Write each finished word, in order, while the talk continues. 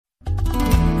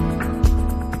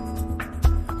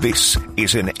This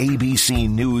is an ABC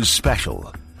News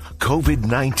special.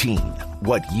 COVID-19,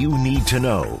 what you need to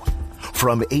know.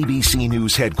 From ABC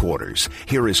News headquarters,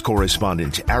 here is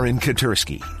correspondent Aaron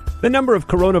Katersky. The number of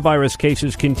coronavirus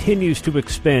cases continues to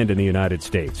expand in the United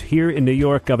States. Here in New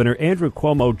York, Governor Andrew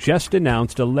Cuomo just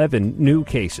announced 11 new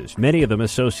cases, many of them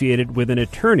associated with an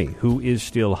attorney who is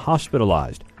still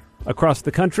hospitalized. Across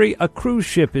the country, a cruise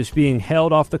ship is being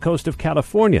held off the coast of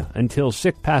California until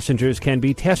sick passengers can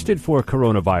be tested for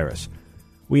coronavirus.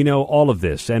 We know all of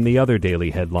this and the other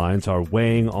daily headlines are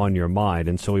weighing on your mind,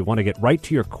 and so we want to get right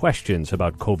to your questions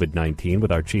about COVID-19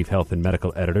 with our Chief Health and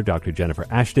Medical Editor, Dr. Jennifer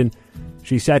Ashton.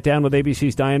 She sat down with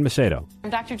ABC's Diane Macedo.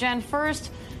 Dr. Jen, first,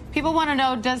 people want to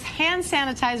know, does hand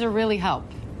sanitizer really help?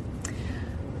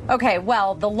 Okay,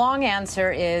 well, the long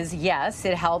answer is yes,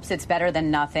 it helps. It's better than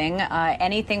nothing.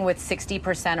 Anything with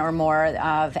 60% or more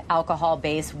of alcohol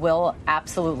base will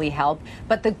absolutely help.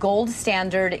 But the gold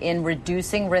standard in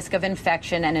reducing risk of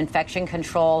infection and infection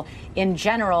control in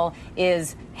general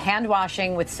is hand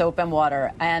washing with soap and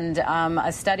water. And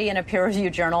a study in a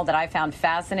peer-reviewed journal that I found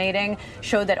fascinating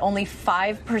showed that only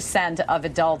 5% of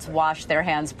adults wash their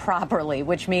hands properly,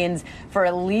 which means for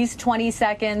at least 20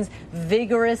 seconds,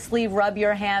 vigorously rub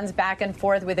your hands back and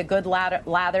forth with a good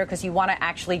lather because you want to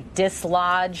actually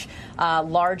dislodge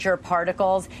larger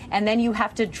particles. And then you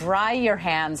have to dry your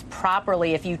hands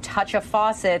properly. If you touch a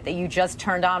faucet that you just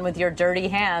turned on with your dirty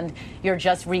hand, you're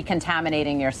just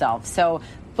recontaminating yourself. So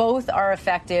both are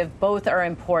effective, both are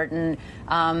important,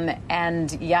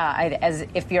 and yeah,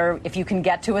 if you can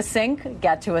get to a sink,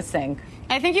 get to a sink.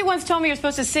 I think you once told me you're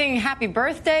supposed to sing Happy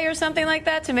Birthday or something like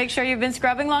that to make sure you've been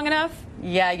scrubbing long enough.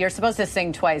 Yeah, you're supposed to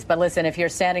sing twice, but listen, if you're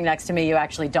standing next to me, you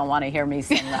actually don't want to hear me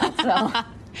sing that.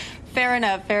 So. Fair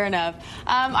enough, fair enough.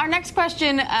 Our next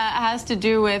question has to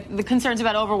do with the concerns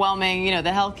about overwhelming, the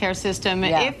healthcare system.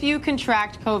 Yeah. If you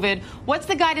contract COVID, what's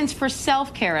the guidance for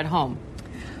self-care at home?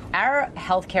 Our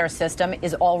healthcare system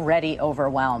is already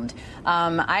overwhelmed.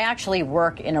 I actually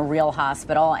work in a real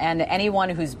hospital, and anyone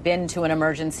who's been to an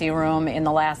emergency room in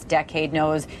the last decade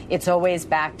knows it's always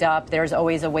backed up. There's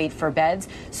always a wait for beds.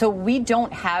 So we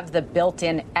don't have the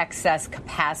built-in excess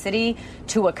capacity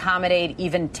to accommodate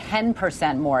even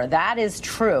 10% more. That is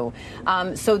true.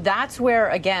 So that's where,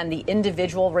 again, the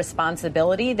individual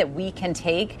responsibility that we can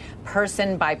take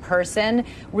person by person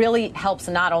really helps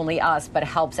not only us, but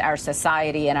helps our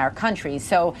society and our country.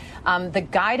 So the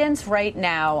guidance right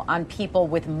now on people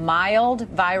with mild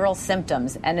viral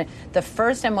symptoms, and the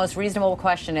first and most reasonable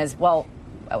question is, well,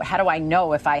 how do I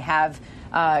know if I have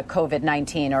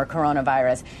COVID-19 or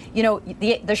coronavirus?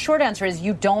 The short answer is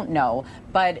you don't know.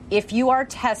 But if you are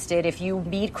tested, if you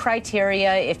meet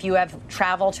criteria, if you have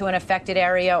traveled to an affected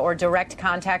area or direct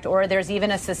contact, or there's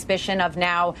even a suspicion of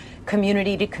now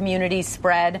community to community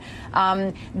spread,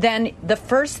 then the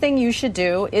first thing you should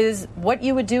do is what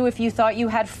you would do if you thought you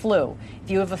had flu. If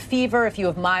you have a fever, if you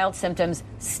have mild symptoms,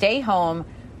 stay home,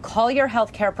 call your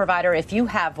healthcare provider if you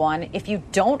have one. If you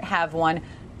don't have one,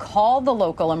 call the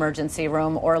local emergency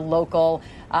room or local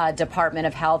Department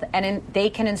of Health, and they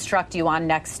can instruct you on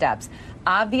next steps.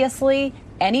 Obviously,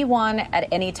 anyone at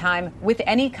any time with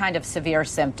any kind of severe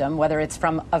symptom, whether it's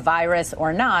from a virus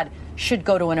or not, should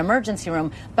go to an emergency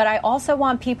room. But I also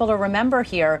want people to remember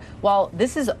here, while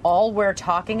this is all we're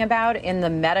talking about in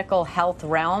the medical health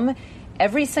realm,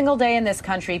 every single day in this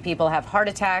country, people have heart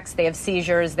attacks, they have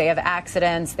seizures, they have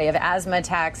accidents, they have asthma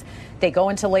attacks, they go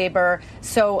into labor.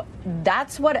 So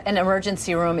that's what an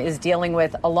emergency room is dealing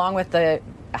with, along with the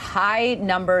high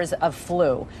numbers of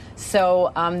flu.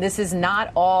 So this is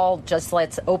not all just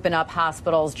let's open up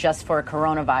hospitals just for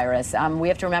coronavirus. We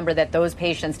have to remember that those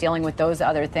patients dealing with those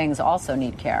other things also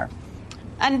need care.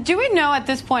 And do we know at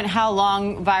this point how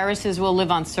long viruses will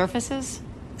live on surfaces?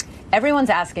 Everyone's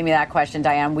asking me that question,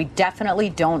 Diane. We definitely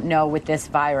don't know with this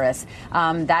virus.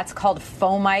 That's called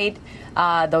fomite,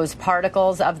 those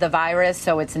particles of the virus.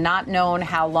 So it's not known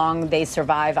how long they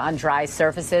survive on dry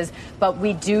surfaces. But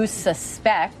we do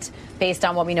suspect, based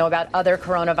on what we know about other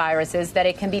coronaviruses, that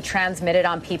it can be transmitted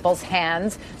on people's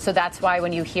hands. So that's why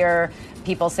when you hear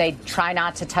people say, try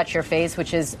not to touch your face,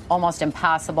 which is almost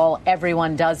impossible,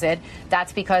 everyone does it.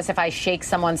 That's because if I shake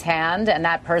someone's hand and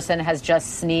that person has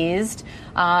just sneezed,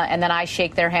 and then I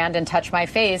shake their hand and touch my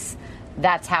face,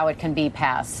 that's how it can be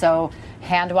passed. So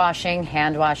hand washing,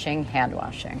 hand washing, hand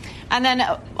washing. And then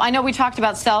I know we talked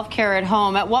about self-care at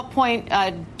home. At what point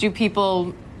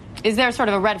is there sort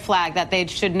of a red flag that they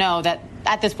should know that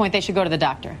at this point they should go to the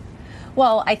doctor?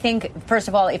 Well, I think, first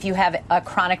of all, if you have a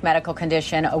chronic medical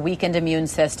condition, a weakened immune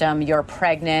system, you're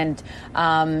pregnant,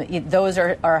 those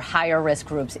are higher risk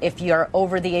groups. If you're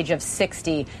over the age of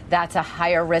 60, that's a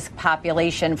higher risk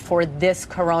population for this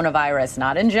coronavirus,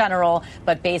 not in general,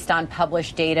 but based on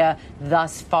published data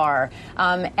thus far.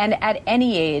 And at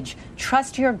any age,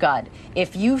 trust your gut.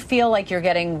 If you feel like you're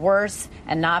getting worse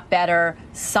and not better,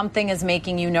 something is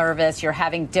making you nervous, you're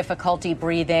having difficulty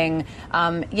breathing,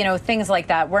 things like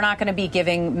that. We're not going to be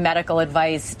giving medical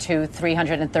advice to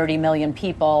 330 million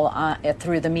people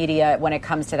through the media when it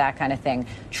comes to that kind of thing.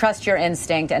 Trust your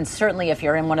instinct, and certainly if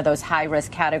you're in one of those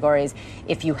high-risk categories,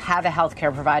 if you have a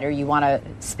healthcare provider, you want to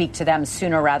speak to them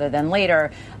sooner rather than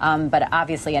later. But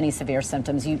obviously, any severe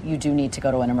symptoms, you do need to go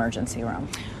to an emergency room.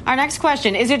 Our next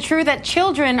question, is it true that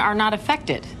children are not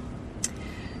affected?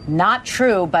 Not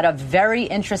true, but a very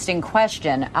interesting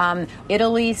question.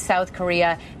 Italy, South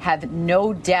Korea have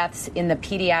no deaths in the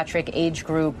pediatric age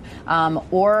group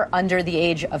or under the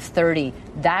age of 30.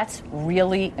 That's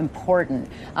really important.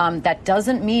 That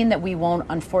doesn't mean that we won't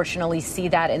unfortunately see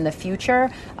that in the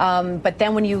future. But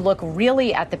then when you look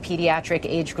really at the pediatric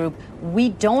age group, we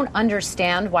don't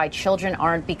understand why children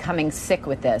aren't becoming sick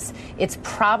with this. It's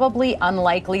probably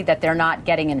unlikely that they're not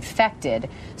getting infected.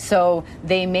 So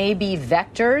they may be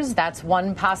vectors. That's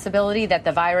one possibility, that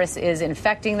the virus is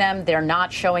infecting them. They're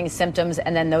not showing symptoms,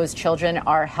 and then those children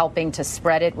are helping to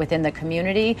spread it within the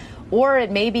community. Or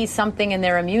it may be something in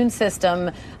their immune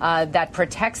system that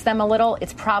protects them a little.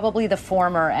 It's probably the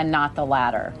former and not the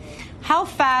latter. How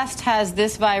fast has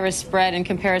this virus spread in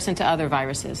comparison to other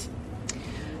viruses?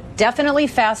 Definitely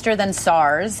faster than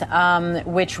SARS,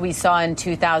 which we saw in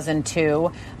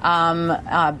 2002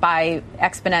 by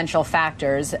exponential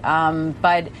factors.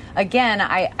 But again,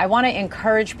 I want to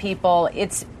encourage people.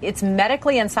 It's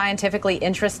medically and scientifically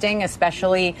interesting,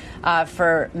 especially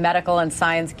for medical and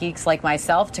science geeks like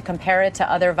myself, to compare it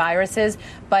to other viruses.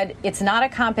 But it's not a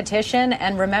competition.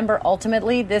 And remember,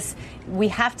 ultimately, we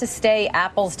have to stay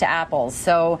apples to apples.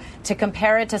 So to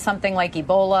compare it to something like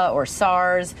Ebola or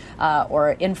SARS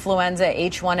or influenza,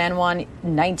 H1N1,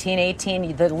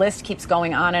 1918, the list keeps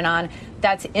going on and on.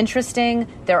 That's interesting.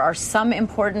 There are some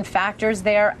important factors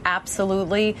there,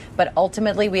 absolutely. But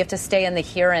ultimately, we have to stay in the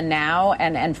here and now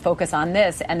and focus on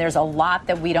this. And there's a lot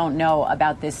that we don't know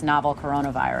about this novel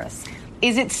coronavirus.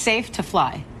 Is it safe to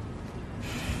fly?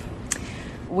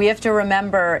 We have to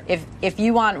remember, if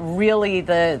you want really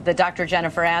the Dr.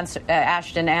 Jennifer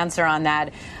Ashton answer on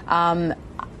that,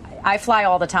 I fly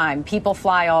all the time. People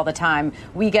fly all the time.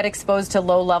 We get exposed to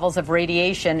low levels of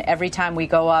radiation every time we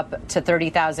go up to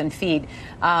 30,000 feet.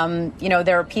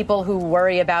 There are people who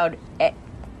worry about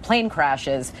plane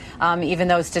crashes, even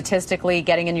though statistically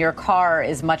getting in your car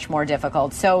is much more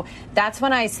difficult. So that's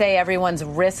when I say everyone's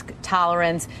risk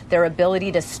tolerance, their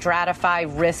ability to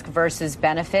stratify risk versus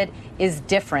benefit is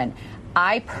different.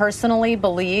 I personally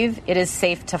believe it is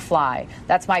safe to fly.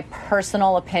 That's my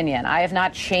personal opinion. I have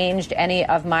not changed any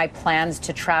of my plans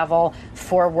to travel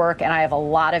for work, and I have a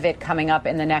lot of it coming up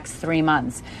in the next 3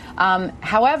 months.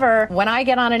 However, when I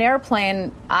get on an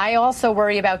airplane, I also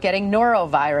worry about getting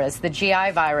norovirus, the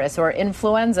GI virus, or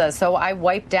influenza. So I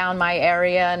wipe down my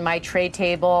area and my tray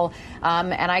table,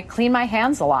 and I clean my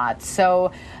hands a lot.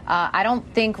 So I don't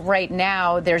think right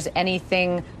now there's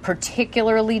anything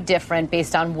particularly different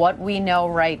based on what we know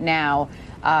right now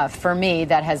for me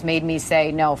that has made me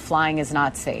say, no, flying is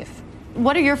not safe.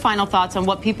 What are your final thoughts on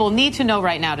what people need to know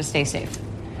right now to stay safe?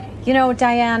 You know,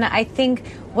 Diane, I think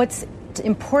what's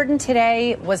important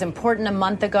today was important a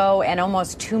month ago and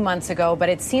almost 2 months ago, but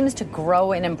it seems to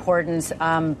grow in importance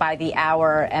by the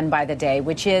hour and by the day,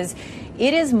 which is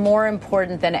it is more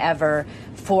important than ever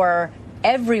for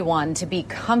everyone to be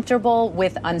comfortable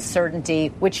with uncertainty,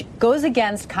 which goes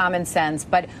against common sense.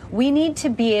 But we need to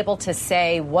be able to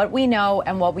say what we know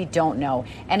and what we don't know.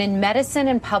 And in medicine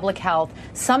and public health,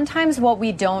 sometimes what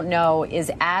we don't know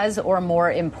is as or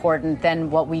more important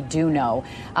than what we do know.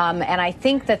 And I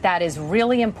think that is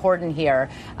really important here.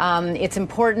 It's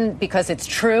important because it's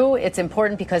true. It's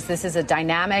important because this is a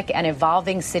dynamic and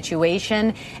evolving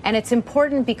situation. And it's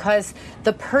important because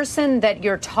the person that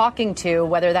you're talking to,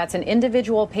 whether that's an individual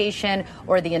patient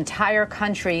or the entire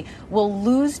country, will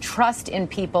lose trust in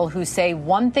people who say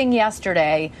one thing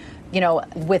yesterday,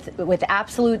 with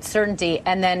absolute certainty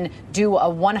and then do a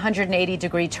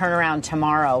 180-degree turnaround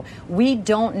tomorrow. We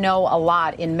don't know a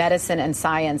lot in medicine and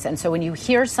science. And so when you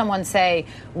hear someone say,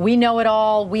 we know it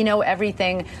all, we know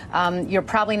everything, you're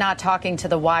probably not talking to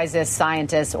the wisest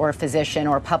scientist or physician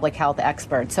or public health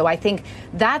expert. So I think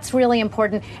that's really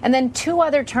important. And then two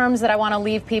other terms that I want to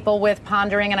leave people with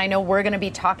pondering, and I know we're going to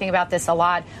be talking about this a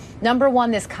lot. Number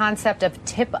one, this concept of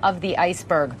tip of the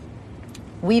iceberg.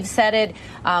 We've said it.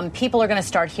 People are going to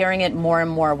start hearing it more and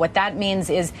more. What that means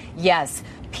is, yes,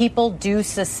 people do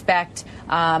suspect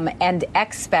and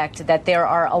expect that there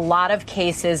are a lot of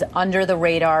cases under the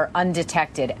radar,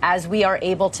 undetected. As we are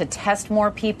able to test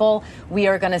more people, we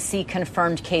are going to see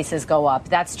confirmed cases go up.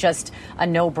 That's just a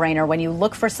no-brainer. When you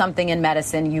look for something in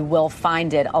medicine, you will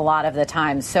find it a lot of the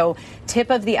time. So tip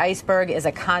of the iceberg is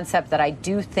a concept that I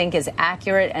do think is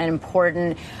accurate and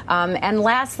important. And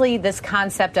lastly, this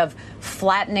concept of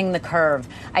flattening the curve.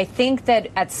 I think that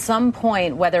at some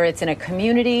point, whether it's in a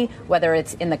community, whether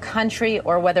it's in the country,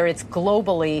 or whether it's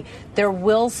globally, there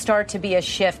will start to be a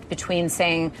shift between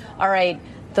saying, all right,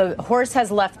 the horse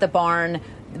has left the barn.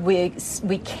 We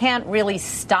can't really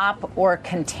stop or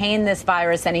contain this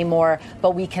virus anymore,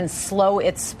 but we can slow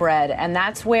its spread. And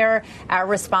that's where our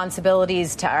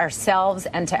responsibilities to ourselves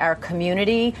and to our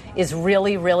community is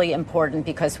really, really important,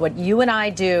 because what you and I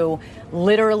do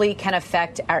literally can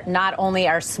affect not only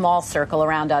our small circle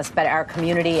around us, but our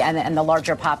community and the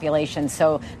larger population.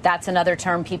 So that's another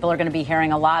term people are going to be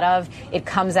hearing a lot of. It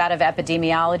comes out of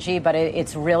epidemiology, but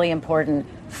it's really important.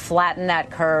 Flatten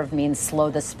that curve means slow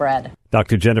the spread.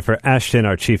 Dr. Jennifer Ashton,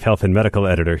 our chief health and medical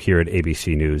editor here at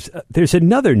ABC News. There's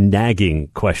another nagging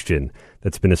question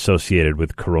that's been associated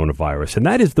with coronavirus, and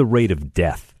that is the rate of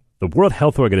death. The World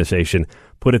Health Organization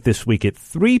put it this week at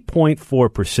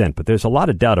 3.4%, but there's a lot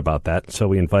of doubt about that. So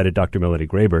we invited Dr. Melanie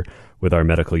Graber with our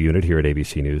medical unit here at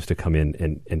ABC News to come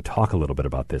in and talk a little bit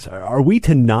about this. Are we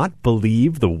to not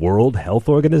believe the World Health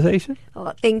Organization?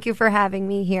 Well, thank you for having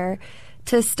me here.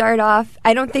 To start off,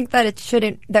 I don't think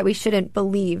that we shouldn't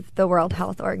believe the World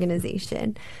Health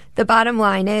Organization. The bottom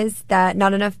line is that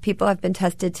not enough people have been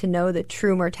tested to know the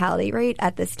true mortality rate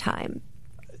at this time.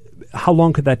 How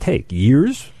long could that take?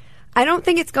 Years? I don't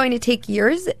think it's going to take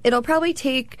years. It'll probably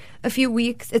take a few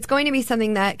weeks. It's going to be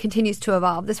something that continues to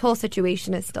evolve. This whole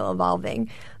situation is still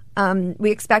evolving. We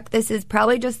expect this is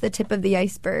probably just the tip of the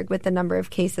iceberg with the number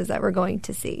of cases that we're going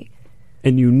to see.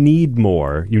 And you need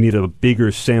more. You need a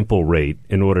bigger sample rate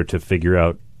in order to figure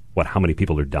out how many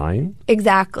people are dying?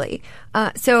 Exactly.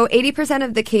 So 80%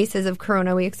 of the cases of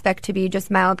corona we expect to be just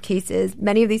mild cases.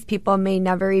 Many of these people may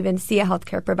never even see a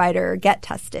healthcare provider or get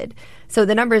tested. So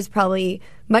the number is probably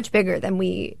much bigger than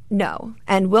we know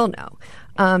and will know.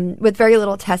 With very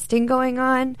little testing going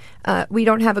on, we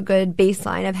don't have a good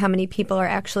baseline of how many people are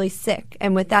actually sick.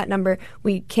 And with that number,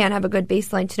 we can't have a good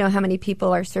baseline to know how many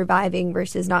people are surviving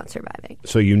versus not surviving.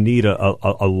 So you need a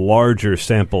larger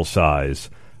sample size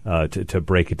to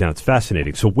break it down. It's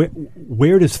fascinating. So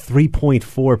where does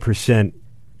 3.4%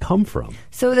 come from?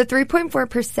 So the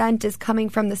 3.4% is coming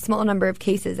from the small number of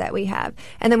cases that we have.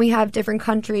 And then we have different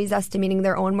countries estimating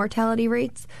their own mortality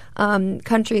rates.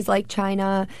 Countries like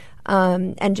China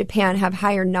and Japan have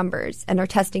higher numbers and are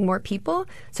testing more people,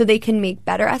 so they can make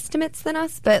better estimates than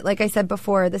us. But like I said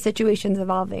before, the situation's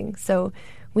evolving, so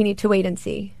we need to wait and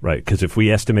see. Right, because if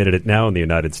we estimated it now in the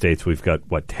United States, we've got,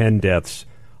 10 deaths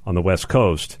on the West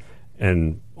Coast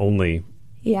and only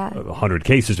 100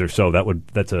 cases or so.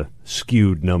 That's a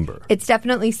skewed number. It's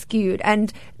definitely skewed.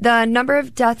 And the number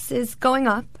of deaths is going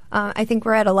up. I think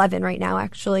we're at 11 right now,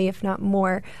 actually, if not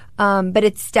more. But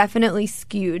it's definitely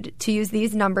skewed. To use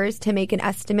these numbers to make an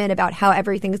estimate about how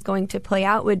everything is going to play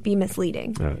out would be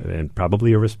misleading. And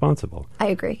probably irresponsible. I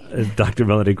agree. Dr.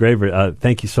 Melanie Graber,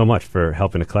 thank you so much for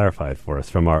helping to clarify it for us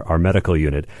from our medical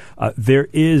unit. There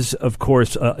is, of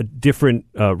course, different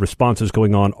responses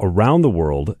going on around the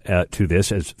world to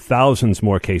this as thousands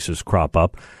more cases crop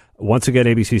up. Once again,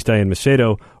 ABC's Diane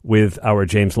Macedo with our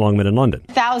James Longman in London.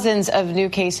 Thousands of new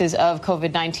cases of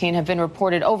COVID-19 have been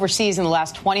reported overseas in the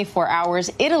last 24 hours.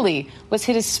 Italy was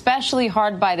hit especially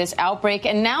hard by this outbreak,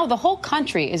 and now the whole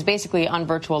country is basically on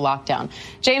virtual lockdown.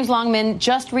 James Longman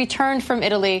just returned from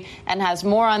Italy and has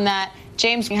more on that.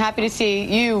 James, I'm happy to see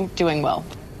you doing well.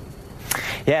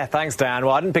 Yeah, thanks, Dan.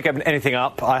 Well, I didn't pick up anything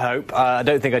up, I hope. I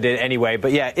don't think I did anyway.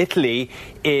 But yeah, Italy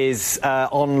is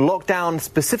on lockdown,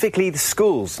 specifically the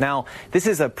schools. Now, this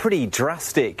is a pretty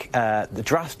drastic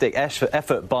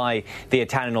effort by the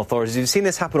Italian authorities. You've seen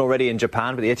this happen already in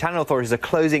Japan, but the Italian authorities are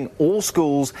closing all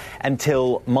schools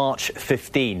until March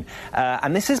 15.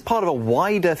 And this is part of a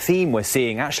wider theme we're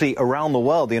seeing actually around the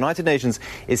world. The United Nations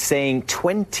is saying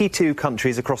 22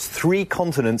 countries across 3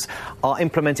 continents are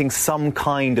implementing some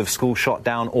kind of school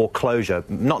shutdown or closure.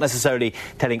 Not necessarily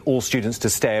telling all students to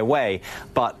stay away,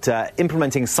 but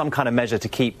implementing some kind of measure to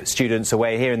keep students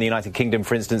away. Here in the United Kingdom,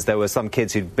 for instance, there were some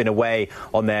kids who'd been away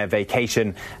on their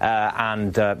vacation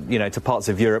to parts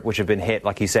of Europe which have been hit,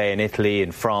 like you say, in Italy,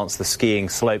 in France, the skiing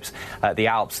slopes, the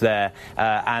Alps there,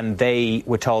 and they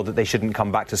were told that they shouldn't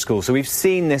come back to school. So we've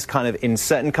seen this kind of in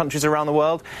certain countries around the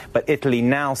world, but Italy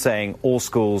now saying all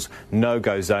schools,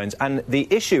 no-go zones. And the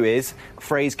issue is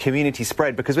phrase community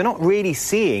spread, because we're not really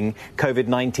seeing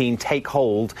COVID-19 take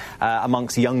hold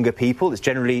amongst younger people. It's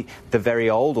generally the very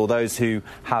old or those who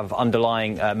have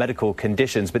underlying medical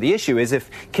conditions. But the issue is if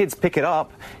kids pick it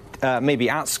up, maybe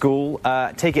at school,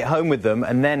 take it home with them,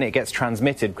 and then it gets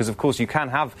transmitted, because of course you can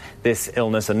have this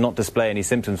illness and not display any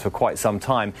symptoms for quite some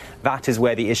time. That is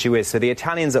where the issue is. So the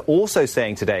Italians are also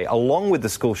saying today, along with the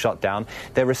school shutdown,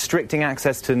 they're restricting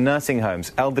access to nursing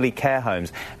homes, elderly care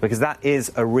homes, because that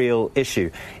is a real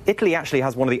issue. Italy actually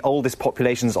has one of the oldest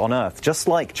populations on earth, just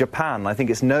like Japan. I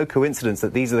think it's no coincidence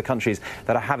that these are the countries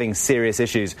that are having serious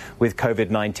issues with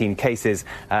COVID-19 cases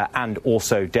and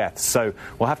also deaths. So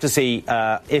we'll have to see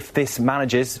if this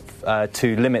manages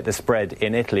to limit the spread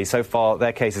in Italy. So far,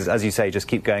 their cases, as you say, just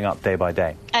keep going up day by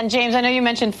day. And James, I know you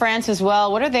mentioned France as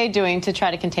well. What are they doing to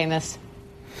try to contain this?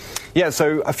 Yeah,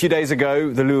 so a few days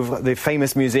ago, the Louvre, the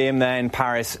famous museum there in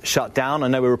Paris, shut down. I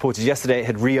know we reported yesterday it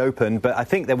had reopened, but I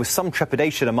think there was some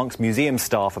trepidation amongst museum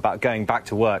staff about going back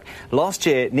to work. Last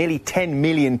year, nearly 10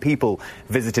 million people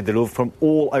visited the Louvre from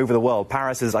all over the world.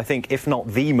 Paris is, I think, if not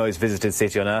the most visited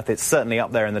city on earth, it's certainly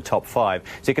up there in the top 5.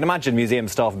 So you can imagine museum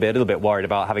staff would be a little bit worried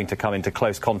about having to come into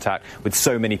close contact with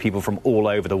so many people from all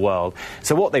over the world.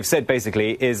 So what they've said,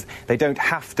 basically, is they don't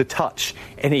have to touch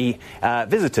any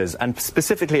visitors, and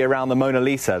specifically around the Mona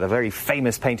Lisa, the very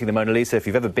famous painting, the Mona Lisa. If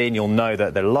you've ever been, you'll know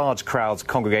that there are large crowds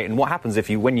congregate. And what happens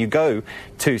when you go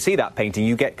to see that painting,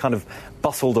 you get kind of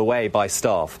bustled away by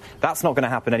staff. That's not going to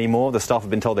happen anymore. The staff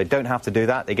have been told they don't have to do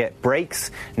that. They get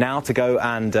breaks now to go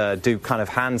and do kind of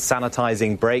hand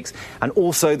sanitizing breaks. And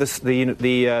also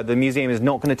the museum is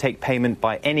not going to take payment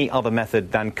by any other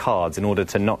method than cards in order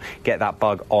to not get that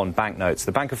bug on banknotes.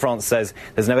 The Bank of France says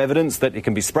there's no evidence that it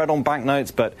can be spread on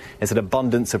banknotes, but it's an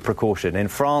abundance of precaution. In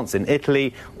France, in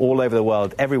Italy, all over the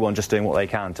world, everyone just doing what they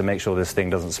can to make sure this thing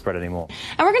doesn't spread anymore.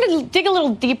 And we're going to dig a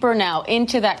little deeper now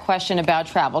into that question about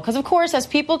travel, because of course, as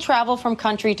people travel from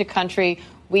country to country,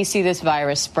 we see this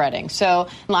virus spreading. So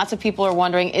lots of people are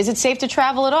wondering, is it safe to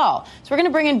travel at all? So we're going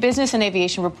to bring in business and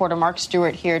aviation reporter Mark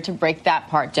Stewart here to break that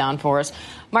part down for us.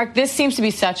 Mark, this seems to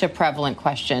be such a prevalent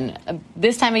question.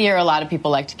 This time of year, a lot of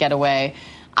people like to get away.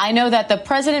 I know that the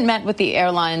president met with the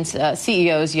airlines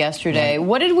CEOs yesterday. Right.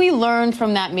 What did we learn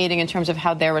from that meeting in terms of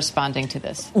how they're responding to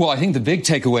this? Well, I think the big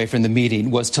takeaway from the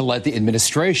meeting was to let the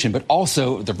administration, but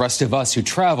also the rest of us who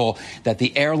travel, that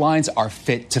the airlines are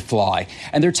fit to fly.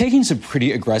 And they're taking some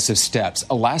pretty aggressive steps.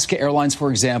 Alaska Airlines, for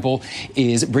example,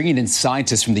 is bringing in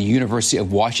scientists from the University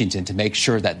of Washington to make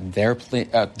sure that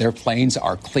their planes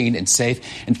are clean and safe.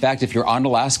 In fact, if you're on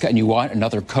Alaska and you want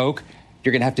another Coke,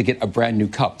 you're going to have to get a brand new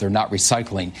cup. They're not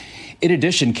recycling. In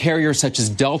addition, carriers such as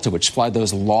Delta, which fly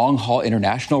those long-haul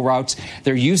international routes,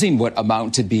 they're using what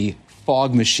amount to be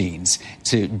fog machines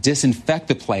to disinfect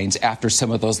the planes after some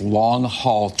of those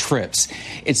long-haul trips.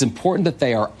 It's important that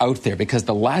they are out there because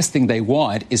the last thing they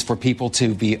want is for people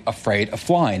to be afraid of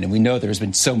flying. And we know there's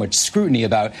been so much scrutiny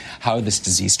about how this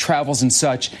disease travels and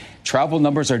such. Travel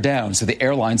numbers are down, so the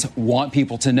airlines want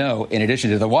people to know, in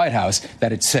addition to the White House,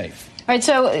 that it's safe. All right,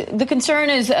 so the concern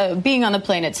is being on the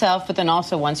plane itself, but then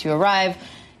also once you arrive,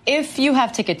 if you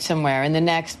have tickets somewhere in the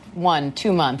next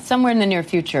 1-2 months, somewhere in the near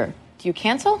future, do you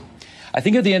cancel? I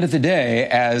think at the end of the day,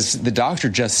 as the doctor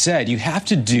just said, you have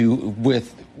to do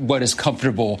with what is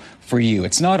comfortable for you.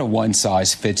 It's not a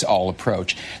one-size-fits-all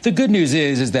approach. The good news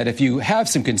is that if you have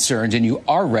some concerns and you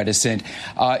are reticent,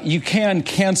 you can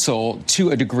cancel to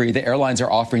a degree. The airlines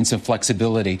are offering some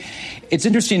flexibility. It's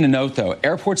interesting to note, though,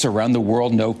 airports around the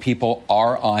world know people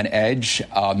are on edge.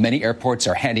 Many airports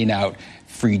are handing out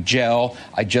free gel.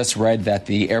 I just read that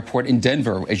the airport in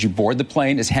Denver, as you board the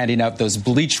plane, is handing out those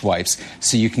bleach wipes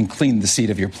so you can clean the seat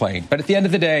of your plane. But at the end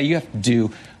of the day, you have to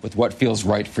do with what feels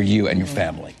right for you and your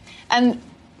family. And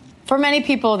For many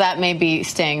people, that may be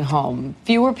staying home.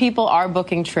 Fewer people are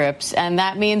booking trips, and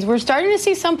that means we're starting to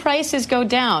see some prices go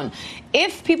down.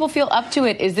 If people feel up to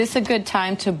it, is this a good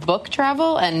time to book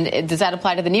travel? And does that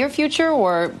apply to the near future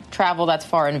or travel that's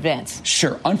far in advance?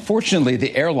 Sure. Unfortunately,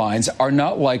 the airlines are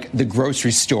not like the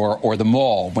grocery store or the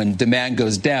mall. When demand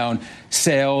goes down,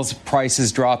 sales,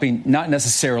 prices dropping, not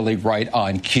necessarily right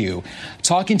on cue.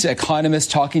 Talking to economists,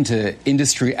 talking to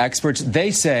industry experts,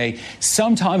 they say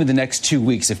sometime in the next 2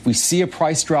 weeks, if we see a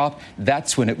price drop,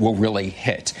 that's when it will really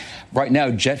hit. Right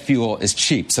now, jet fuel is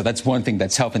cheap, so that's one thing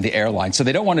that's helping the airline. So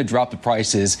they don't want to drop the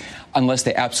prices unless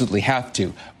they absolutely have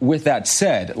to. With that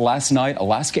said, last night,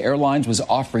 Alaska Airlines was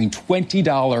offering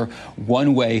 $20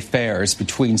 one-way fares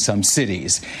between some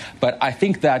cities. But I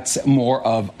think that's more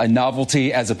of a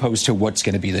novelty as opposed to what's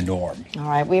going to be the norm. All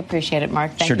right. We appreciate it,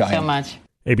 Mark. Thank you so much.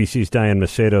 ABC's Diane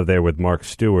Macedo there with Mark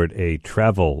Stewart, a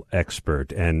travel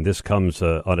expert. And this comes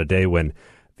on a day when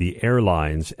the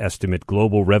airlines estimate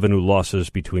global revenue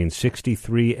losses between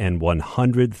 $63 and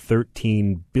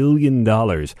 $113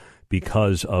 billion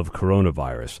because of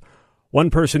coronavirus. One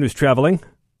person who's traveling,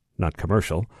 not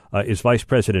commercial, is Vice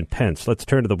President Pence. Let's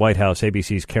turn to the White House.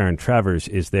 ABC's Karen Travers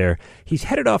is there. He's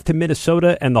headed off to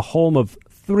Minnesota and the home of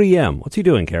 3M. What's he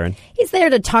doing, Karen? He's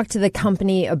there to talk to the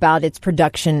company about its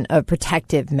production of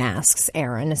protective masks,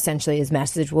 Aaron. Essentially, his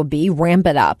message will be ramp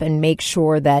it up and make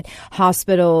sure that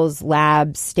hospitals,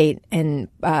 labs, state and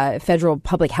federal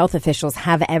public health officials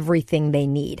have everything they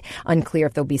need. Unclear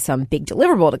if there'll be some big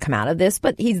deliverable to come out of this,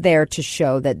 but he's there to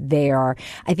show that they are,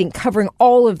 I think, covering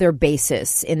all of their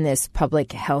bases in this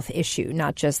public health issue,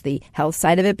 not just the health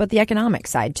side of it, but the economic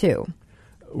side, too.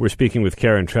 We're speaking with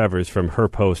Karen Travers from her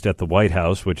post at the White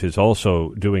House, which is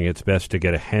also doing its best to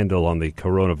get a handle on the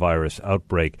coronavirus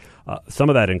outbreak. Some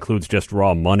of that includes just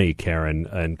raw money, Karen,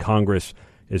 and Congress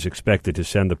is expected to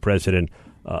send the president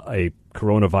a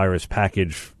coronavirus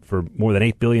package for more than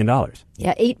 $8 billion.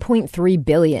 Yeah, $8.3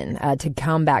 billion to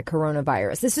combat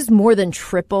coronavirus. This is more than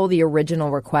triple the original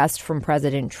request from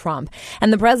President Trump.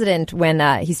 And the president, when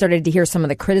he started to hear some of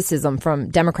the criticism from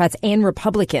Democrats and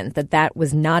Republicans that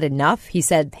was not enough, he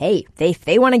said, hey, if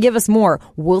they want to give us more,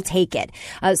 we'll take it.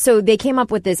 So they came up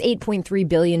with this $8.3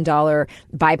 billion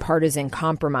bipartisan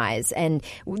compromise. And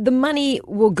the money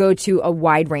will go to a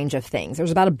wide range of things.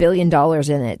 There's about $1 billion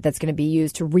in it that's going to be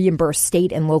used to reimburse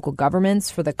state and local governments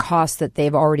for the costs that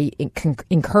they've already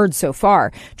incurred so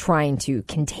far trying to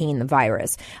contain the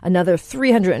virus. Another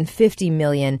 $350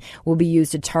 million will be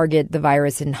used to target the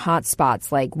virus in hot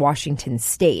spots like Washington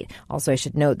State. Also, I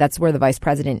should note that's where the vice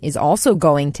president is also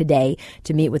going today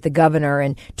to meet with the governor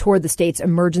and tour the state's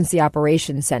emergency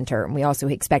operations center. And we also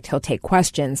expect he'll take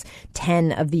questions.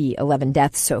 10 of the 11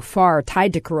 deaths so far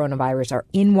tied to coronavirus are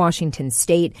in Washington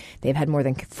State. They've had more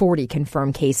than 40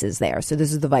 confirmed cases there. So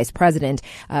this is the vice president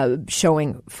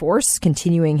showing force,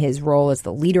 continuing his role as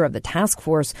the leader of the task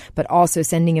force, but also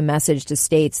sending a message to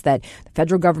states that the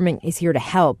federal government is here to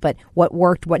help, but what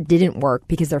worked, what didn't work,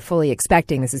 because they're fully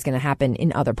expecting this is going to happen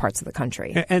in other parts of the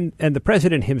country. And the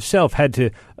president himself had to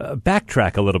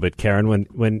backtrack a little bit, Karen,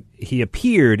 when he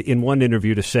appeared in one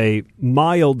interview to say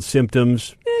mild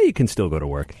symptoms, you can still go to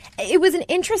work. It was an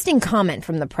interesting comment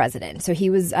from the president. So he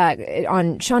was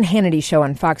on Sean Hannity's show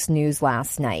on Fox News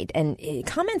last night, and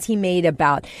comments he made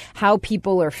about how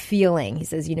people are feeling. He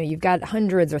says, you've got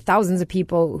hundreds or thousands of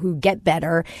people who get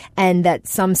better, and that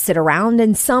some sit around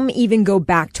and some even go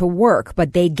back to work,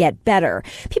 but they get better.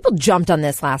 People jumped on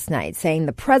this last night, saying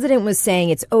the president was saying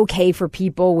it's okay for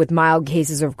people with mild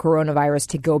cases of coronavirus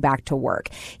to go back to work.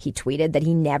 He tweeted that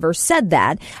he never said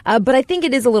that, but I think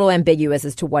it is a little ambiguous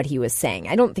as to what he was saying.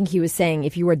 I don't think he was saying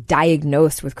if you were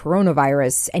diagnosed with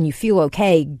coronavirus and you feel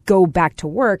okay, go back to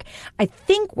work. I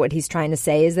think what he's trying to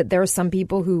say is that there are some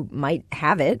people who might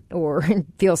have it or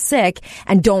feel sick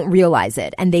and don't realize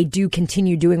it, and they do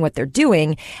continue doing what they're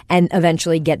doing and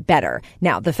eventually get better.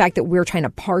 Now, the fact that we're trying to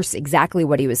parse exactly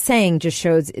what he was saying just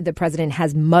shows the president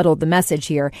has muddled the message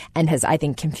here and has, I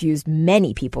think, confused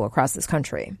many people across this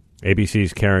country.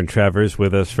 ABC's Karen Travers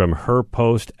with us from her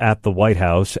post at the White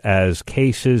House as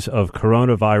cases of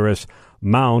coronavirus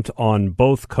mount on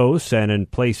both coasts and in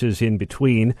places in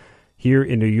between. Here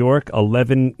in New York,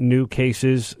 11 new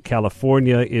cases.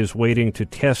 California is waiting to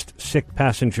test sick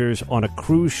passengers on a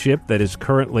cruise ship that is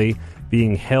currently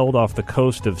being held off the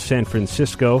coast of San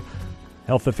Francisco.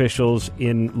 Health officials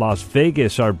in Las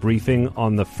Vegas are briefing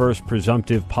on the first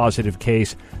presumptive positive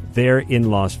case there in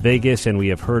Las Vegas, and we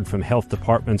have heard from health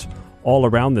departments all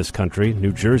around this country.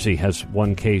 New Jersey has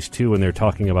one case, too, and they're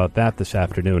talking about that this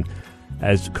afternoon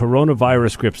as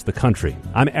coronavirus grips the country.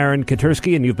 I'm Aaron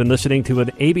Katersky, and you've been listening to an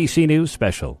ABC News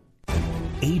special.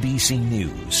 ABC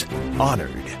News. Honored.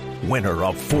 winner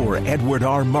of 4 Edward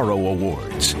R. Murrow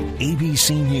Awards.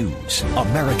 ABC News,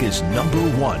 America's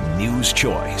 #1 news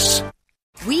choice.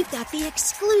 We've got the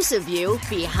exclusive view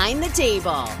behind the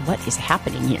table. What is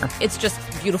happening here? It's just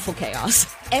beautiful chaos.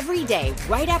 Every day,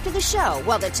 right after the show,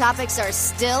 while the topics are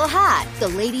still hot, the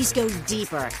ladies go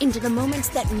deeper into the moments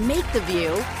that make The View,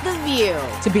 The View.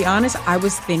 To be honest, I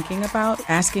was thinking about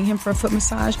asking him for a foot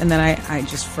massage, and then I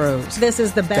just froze. This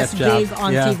is the best gig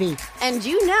on TV. And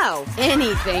you know,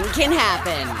 anything can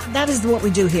happen. That is what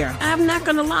we do here. I'm not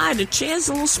going to lie, the chair's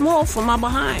a little small for my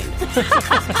behind.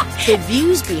 The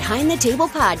View's Behind the Table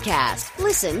podcast.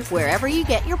 Listen wherever you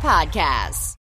get your podcasts.